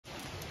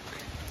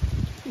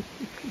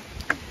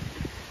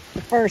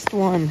first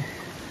one.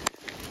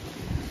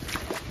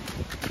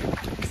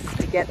 This is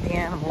to get the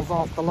animals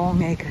off the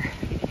long acre.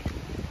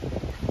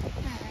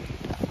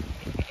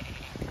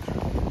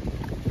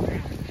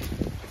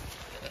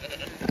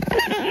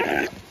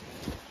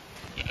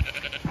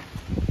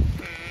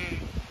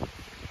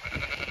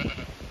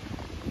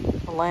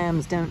 The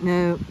lambs don't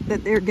know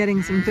that they're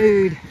getting some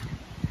food.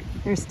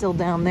 They're still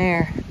down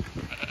there.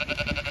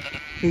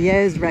 The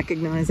ewes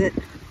recognize it.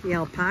 The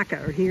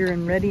alpaca are here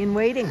and ready and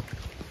waiting.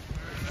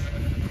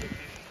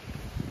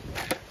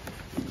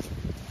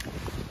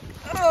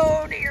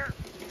 Oh dear.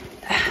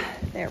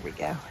 There we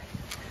go.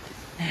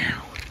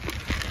 Now.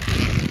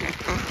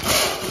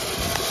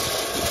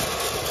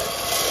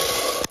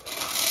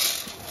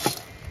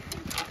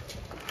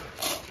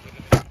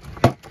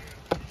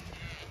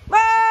 Come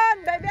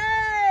on,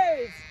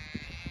 babies!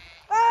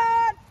 Come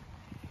on!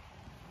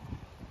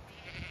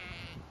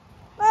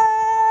 Come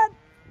on!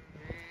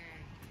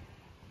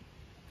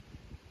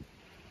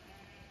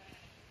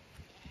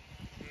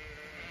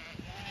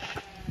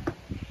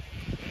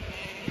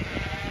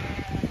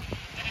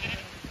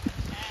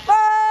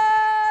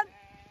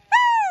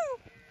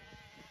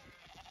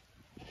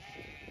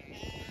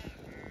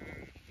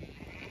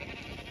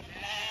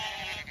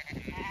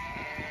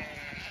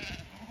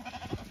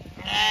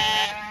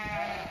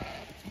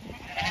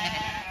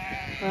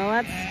 Well,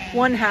 that's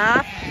one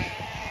half.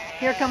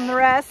 Here come the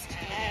rest.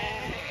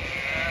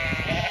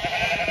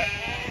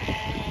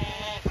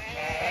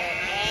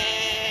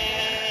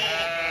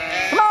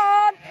 Come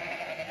on!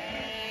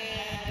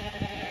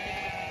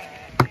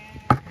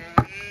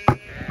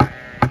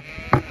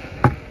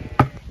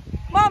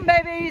 Come on,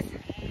 babies!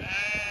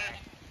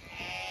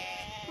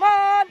 Come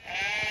on!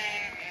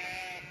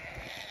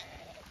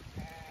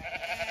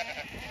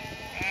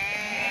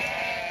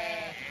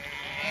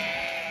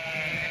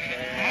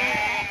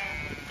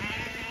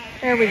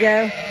 There we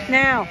go.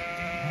 Now,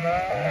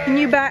 can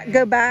you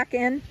go back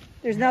in?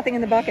 There's nothing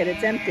in the bucket.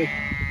 It's empty.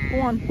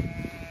 Go on.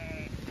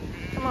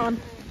 Come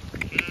on.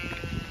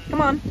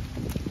 Come on.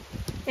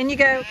 In you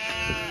go.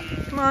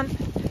 Come on.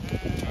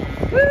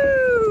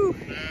 Woo!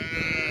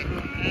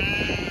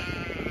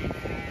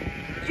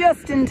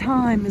 Just in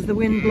time as the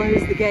wind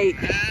blows the gate.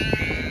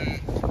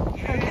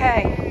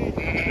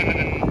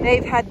 Okay.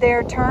 They've had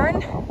their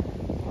turn.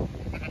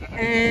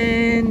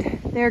 And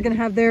they're going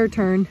to have their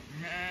turn.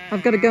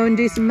 I've got to go and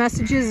do some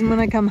messages, and when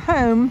I come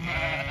home,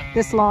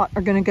 this lot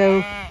are going to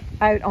go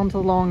out onto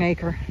the long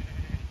acre.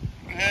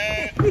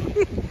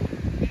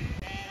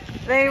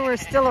 They were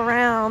still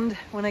around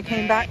when I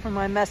came back from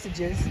my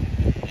messages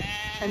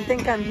and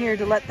think I'm here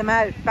to let them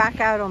out,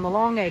 back out on the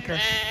long acre.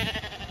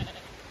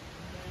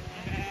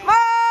 Come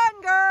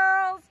on,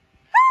 girls!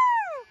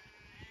 Woo!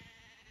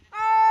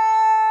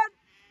 On!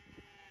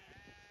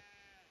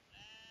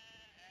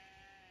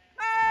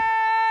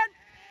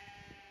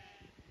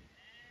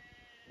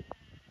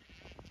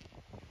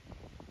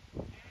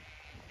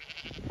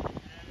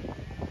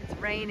 It's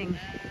raining.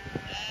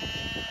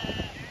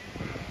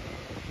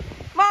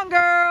 Come on,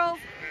 girls!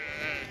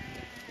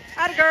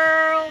 Atta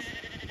girls!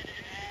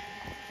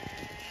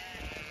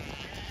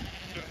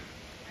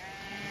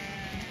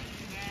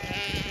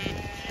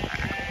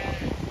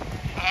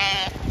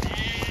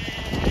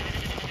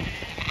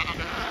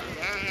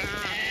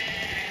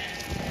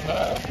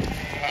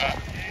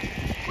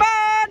 Come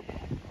on!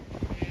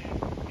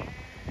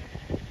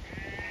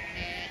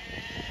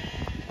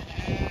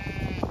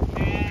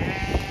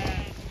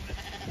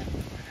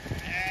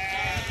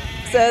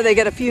 So they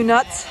get a few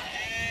nuts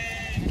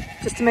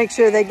just to make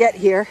sure they get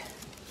here.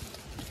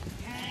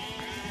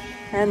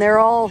 And they're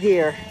all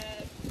here.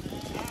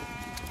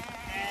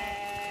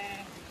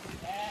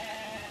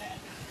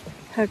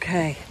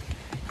 Okay,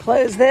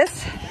 close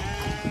this.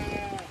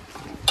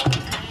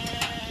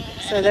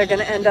 So they're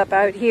gonna end up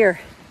out here.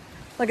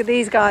 Look at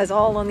these guys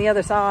all on the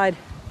other side,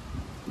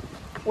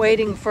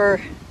 waiting to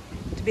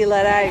be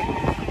let out.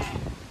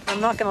 I'm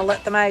not gonna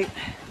let them out.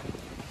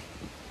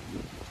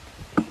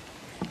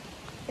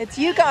 It's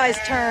you guys'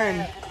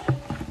 turn.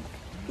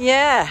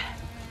 Yeah.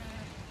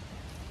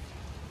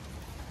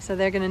 So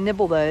they're gonna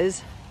nibble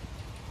those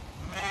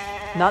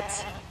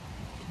nuts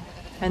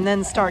and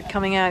then start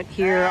coming out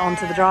here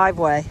onto the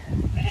driveway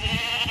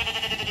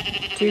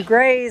to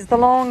graze the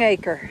long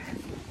acre.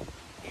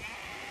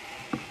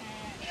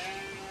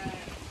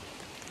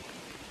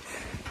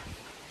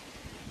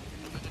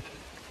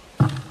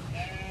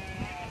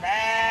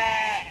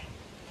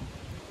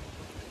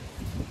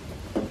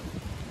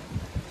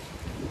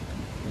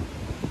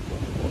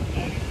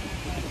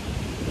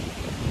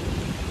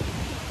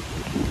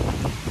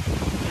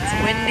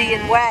 Windy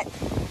and wet.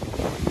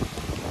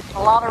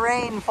 A lot of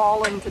rain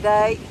falling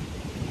today.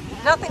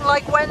 Nothing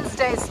like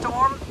Wednesday's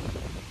storm,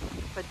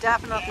 but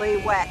definitely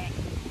wet.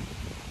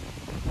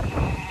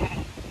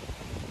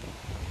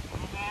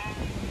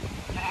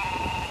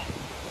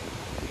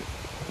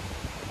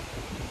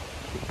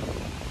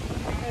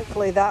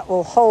 Hopefully that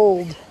will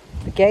hold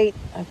the gate.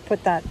 I've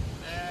put that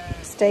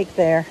stake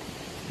there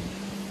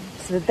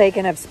so that they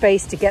can have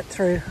space to get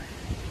through.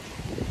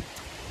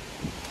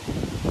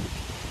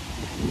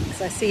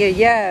 I see a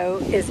ewe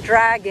is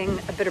dragging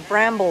a bit of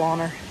bramble on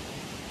her.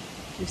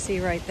 You see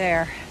right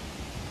there.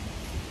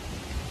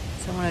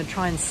 So I'm going to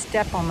try and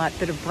step on that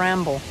bit of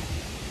bramble.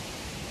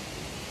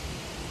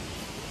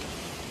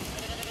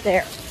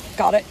 There,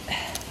 got it.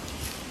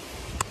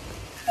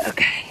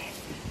 Okay,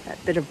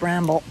 that bit of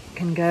bramble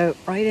can go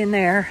right in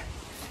there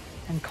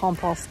and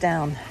compost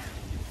down.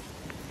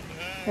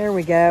 There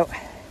we go.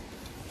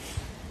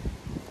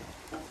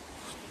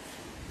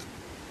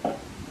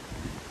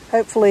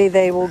 Hopefully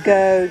they will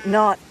go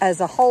not as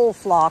a whole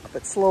flock,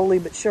 but slowly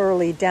but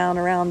surely down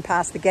around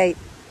past the gate.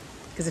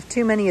 Because if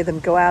too many of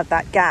them go out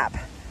that gap,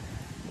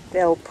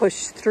 they'll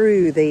push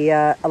through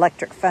the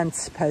electric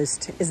fence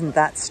post. Isn't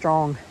that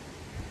strong?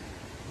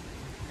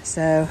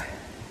 So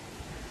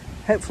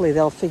hopefully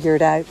they'll figure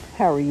it out.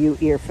 How are you,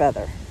 Ear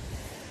Feather?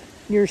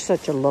 You're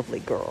such a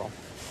lovely girl.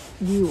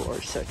 You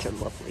are such a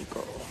lovely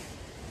girl,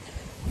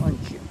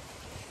 aren't you?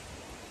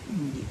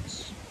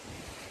 Yes.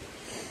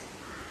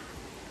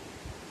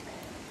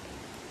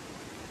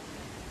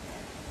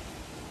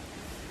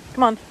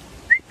 Come on.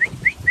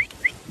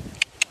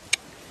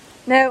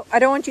 No, I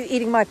don't want you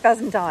eating my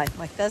pheasant eye.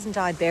 My pheasant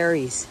eye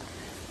berries.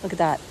 Look at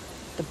that.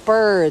 The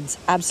birds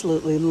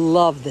absolutely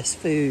love this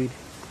food.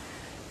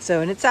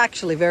 So, and it's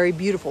actually a very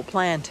beautiful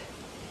plant.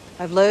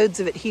 I have loads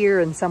of it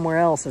here and somewhere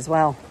else as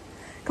well.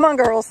 Come on,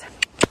 girls.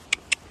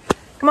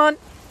 Come on.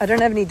 I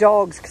don't have any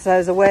dogs because I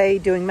was away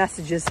doing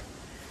messages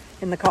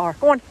in the car.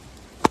 Go on.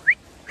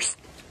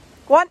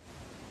 Go on.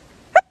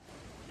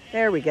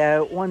 There we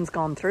go. One's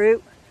gone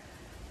through.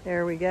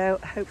 There we go.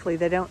 Hopefully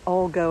they don't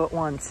all go at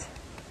once.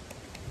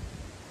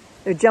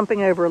 They're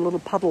jumping over a little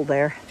puddle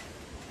there.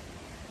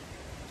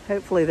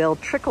 Hopefully they'll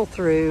trickle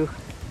through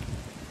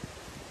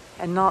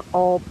and not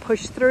all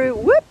push through.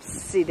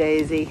 Whoopsie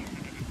daisy.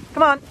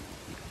 Come on.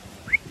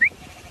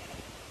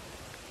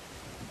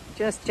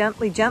 Just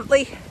gently,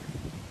 gently.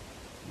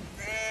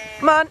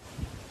 Come on.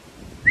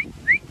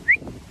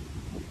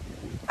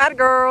 Atta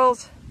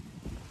girls.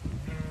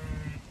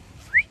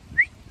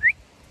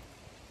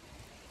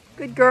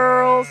 Good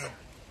girls.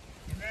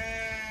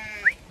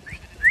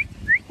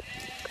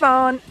 Come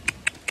on.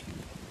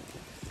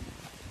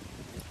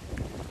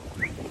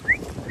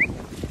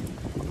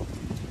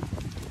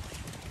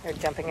 They're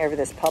jumping over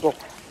this puddle.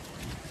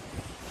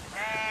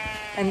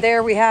 And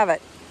there we have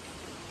it.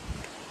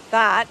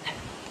 That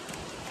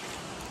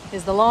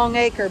is the long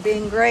acre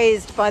being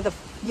grazed by the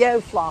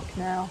ewe flock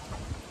now.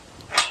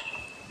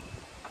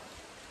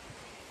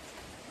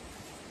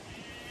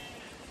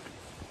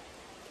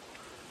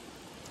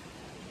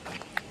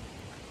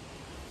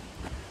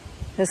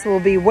 This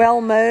will be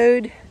well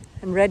mowed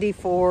and ready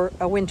for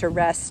a winter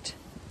rest.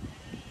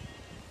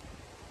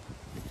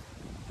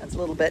 That's a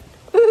little bit,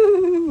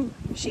 ooh,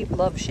 sheep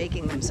love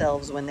shaking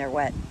themselves when they're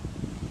wet.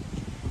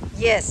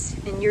 Yes,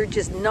 and you're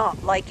just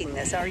not liking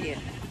this, are you?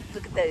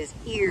 Look at those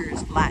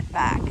ears flat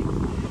back.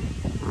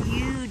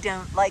 You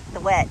don't like the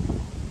wet.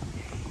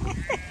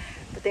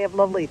 But they have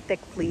lovely thick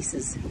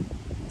fleeces,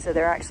 so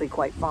they're actually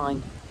quite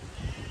fine.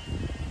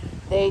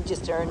 They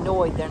just are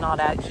annoyed they're not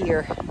out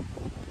here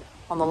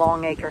on the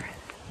long acre.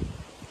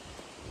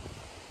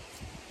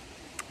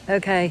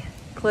 Okay,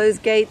 close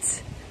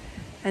gates,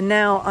 and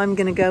now I'm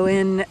gonna go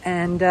in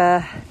and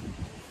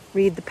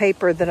read the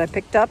paper that I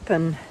picked up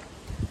and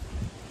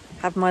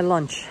have my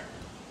lunch.